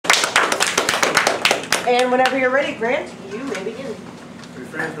And whenever you're ready, Grant, you may begin.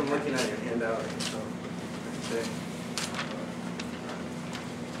 Refrain from looking at your handout.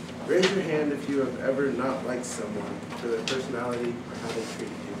 Raise your hand if you have ever not liked someone for their personality or how they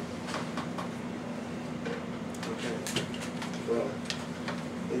treated you. Okay. Well,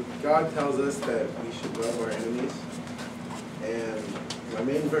 God tells us that we should love our enemies. And my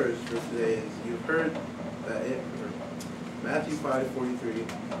main verse for today is, you've heard that Matthew 5:43,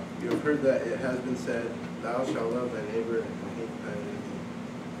 you have heard that it has been said, thou shalt love thy neighbor and hate thy enemy.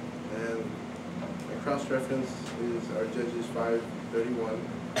 And my cross-reference is our Judges 5:31.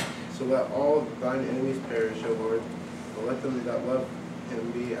 So let all thine enemies perish, O Lord, but let them that love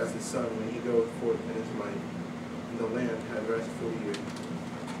him be as the sun when he goeth forth in his might, and the land have rest for the year.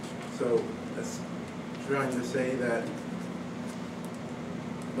 So that's trying to say that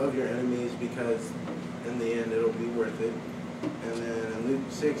love your enemies because in the end it'll be worth it. And then in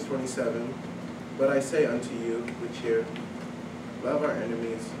Luke 6:27, but I say unto you which hear, love our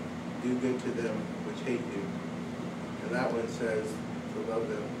enemies, do good to them which hate you. And that one says to love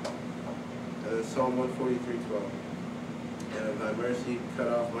them. And then Psalm 143:12, and of thy mercy cut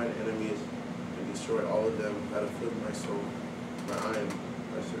off mine enemies, and destroy all of them that afflict my soul, for I am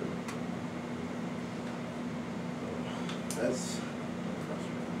thy servant. That's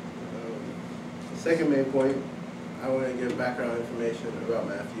the second main point. I want to give background information about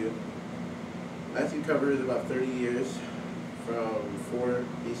Matthew. Matthew covers about 30 years, from 4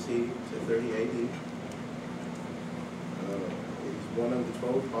 BC to 30 AD. He's one of the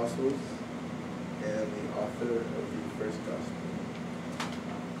 12 apostles and the author of the first gospel.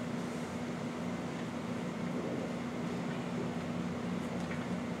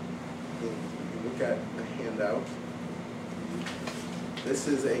 If you look at the handout, this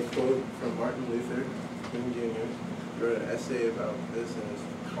is a quote from Martin Luther King Jr. He wrote an essay about this, and is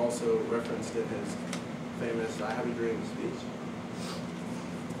also referenced in his famous I Have a Dream speech.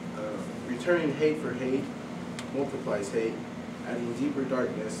 Returning hate for hate multiplies hate, adding deeper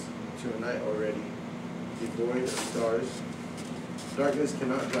darkness to a night already devoid of stars. Darkness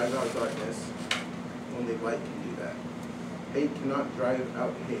cannot drive out darkness, only light can do that. Hate cannot drive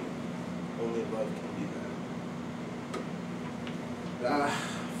out hate, only love can do that.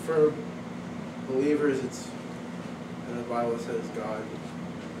 For believers, it's, and the Bible says God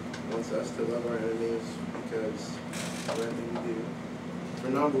wants us to love our enemies because of everything we do. For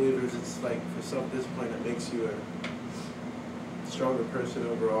non-believers, it's like, for self-discipline, it makes you a stronger person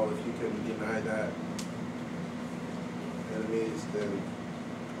overall. If you can deny that enemies, then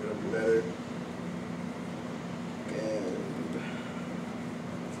it'll be better. And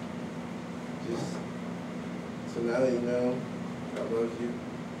just, so now that you know God loves you,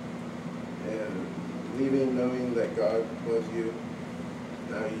 and leaving knowing that God loves you,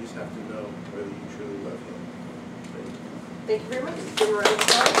 now you just have to know whether you truly love him. Thank you very much. Give a round of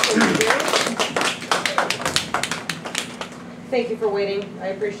applause. Thank you for waiting. I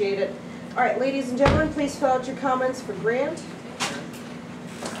appreciate it. All right, ladies and gentlemen, please fill out your comments for Grant.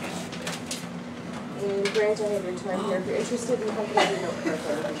 And Grant, I have your time here. If you're interested in the company, I note that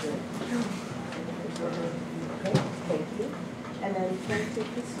would be good. Okay, thank you. And then can I take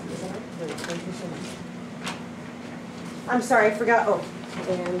this? Is that right? Great, thank you so much. I'm sorry, I forgot. Oh,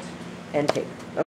 and tape.